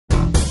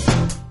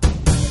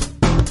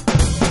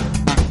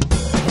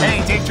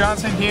Hey, Dave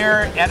Johnson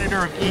here,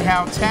 editor of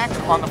eHow Tech,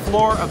 on the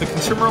floor of the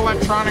Consumer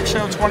Electronics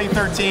Show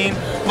 2013,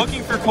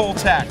 looking for cool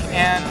tech.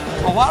 And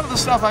a lot of the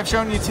stuff I've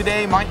shown you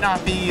today might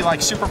not be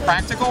like super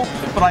practical,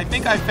 but I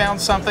think I found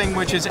something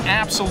which is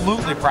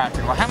absolutely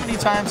practical. How many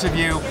times have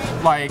you,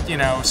 like, you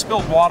know,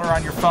 spilled water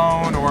on your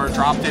phone or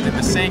dropped it in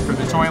the sink or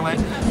the toilet?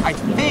 I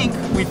think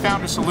we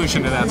found a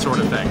solution to that sort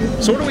of thing.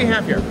 So what do we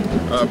have here?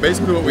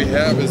 Basically what we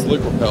have is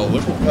Liquipel.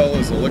 Liquipel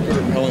is a liquid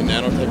repellent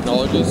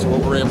nanotechnology, so what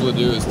we're able to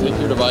do is take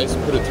your device,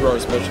 put it through our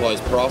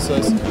specialized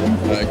process.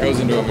 It goes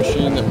into a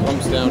machine that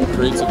pumps down,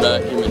 creates a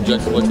vacuum,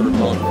 injects a liquid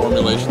repellent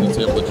formulation that's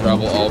able to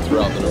travel all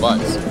throughout the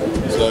device.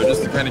 So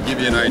just to kind of give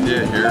you an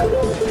idea here,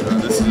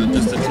 this is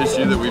just a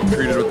tissue that we've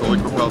treated with the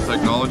Liquipel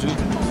technology.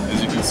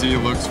 As you can see,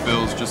 it looks,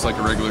 feels just like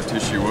a regular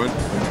tissue would.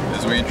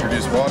 As we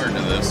introduce water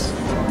into this,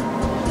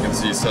 you can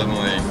see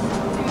suddenly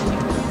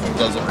it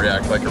doesn't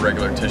react like a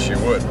regular tissue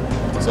would.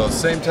 So the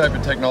same type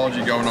of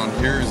technology going on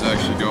here is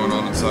actually going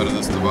on inside of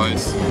this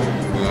device.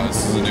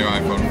 This is a new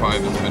iPhone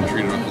 5 that's been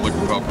treated with the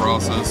Liquipel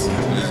process.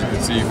 As you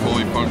can see,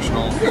 fully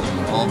functional,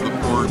 all of the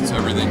ports,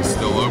 everything's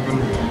still open.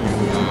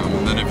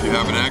 And then if you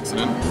have an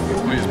accident,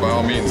 please by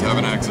all means have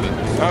an accident.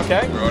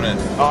 Okay. Throw it in.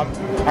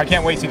 I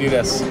can't wait to do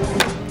this.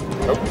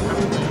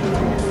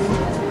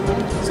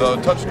 So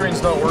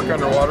touchscreens don't work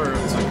underwater,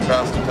 it's a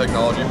capacitive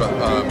technology, but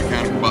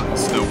mechanical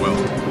buttons still will.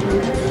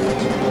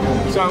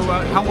 So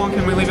how long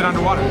can we leave it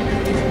underwater?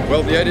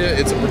 Well, the idea,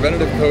 it's a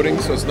preventative coating,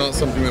 so it's not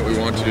something that we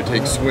want you to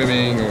take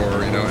swimming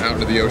or, you know, out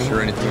into the ocean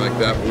or anything like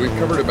that, but we've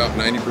covered about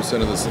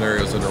 90% of the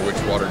scenarios under which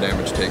water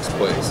damage takes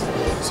place.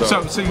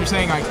 So you're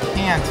saying I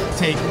can't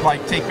take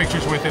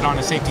pictures with it on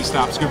a safety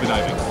stop scuba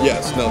diving?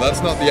 Yes, no,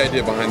 that's not the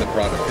idea behind the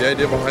product. The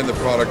idea behind the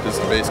product is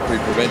to basically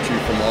prevent you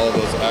from all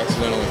those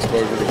accidental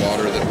exposure to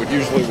water that would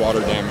usually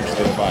water damage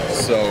the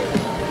device. So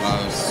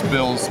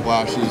spills,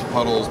 splashes,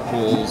 puddles,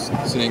 pools,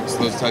 sinks,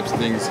 those types of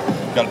things.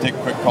 Got to take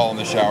a quick call in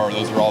the shower.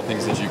 Those are all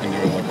things that you can do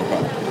with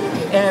Liquipel.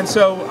 And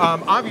so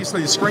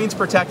obviously the screen's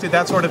protected,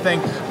 that sort of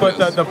thing, but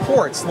yes. the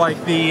ports, like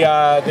the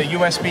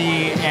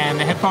USB and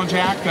the headphone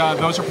jack,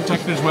 those are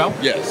protected as well?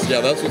 Yes,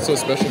 yeah, that's what's so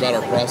special about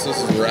our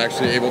process is we're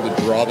actually able to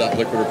draw that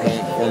liquid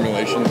repellent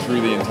formulation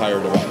through the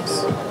entire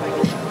device.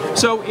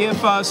 So if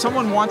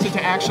someone wanted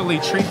to actually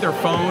treat their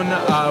phone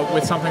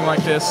with something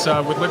like this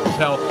with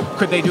Liquipel,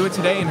 could they do it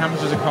today, and how much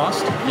does it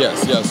cost?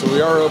 Yes, yeah, so we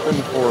are open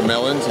for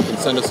mail-ins. You can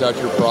send us out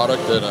your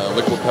product at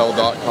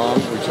liquipel.com.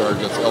 We charge,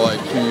 that's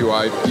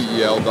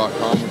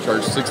Liquipel.com. We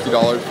charge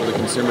 $60 for the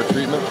consumer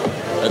treatment.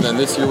 And then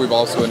this year we've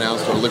also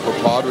announced our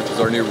Liquipod, which is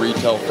our new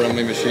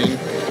retail-friendly machine.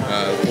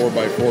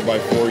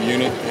 4x4x4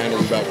 unit,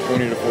 handles about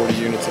 20 to 40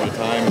 units at a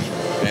time.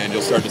 And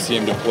you'll start to see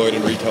them deployed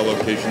in retail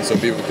locations so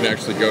people can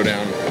actually go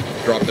down,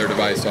 drop their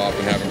device off,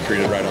 and have them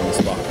treated right on the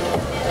spot.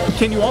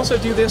 Can you also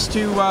do this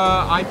to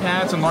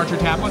iPads and larger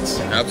tablets?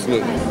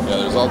 Absolutely. Yeah,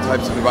 there's all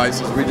types of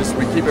devices. We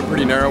keep it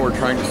pretty narrow. We're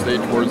trying to stay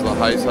towards the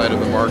high side of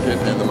the market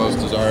and the most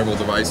desirable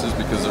devices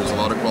because there's a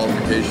lot of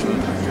qualification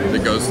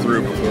that goes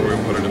through before we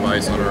put a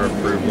device on our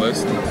approved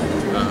list.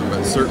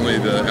 But certainly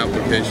the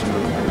application,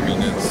 I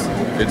mean,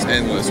 it's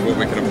endless what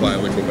we can apply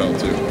Liquipel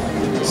to.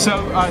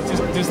 So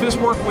does this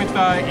work with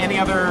any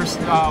other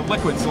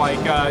liquids like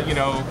you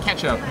know,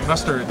 ketchup,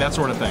 mustard, that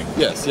sort of thing?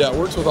 Yes, yeah, it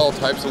works with all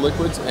types of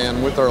liquids,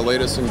 and with our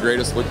latest and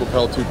greatest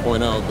Liquipel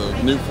 2.0, the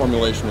new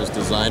formulation was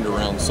designed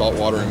around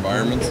saltwater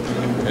environments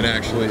and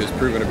actually has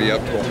proven to be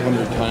up to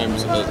 100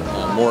 times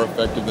more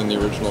effective than the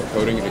original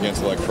coating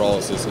against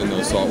electrolysis in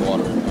those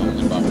saltwater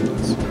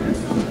environments.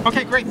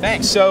 Okay, great,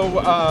 thanks.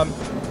 So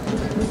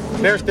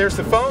there's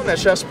the phone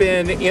that's just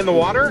been in the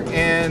water,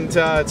 and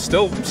it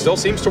still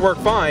seems to work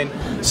fine.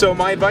 So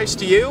my advice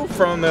to you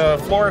from the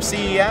floor of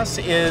CES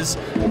is,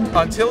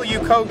 until you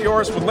coat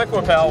yours with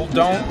Liquipel,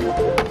 don't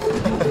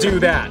do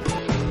that.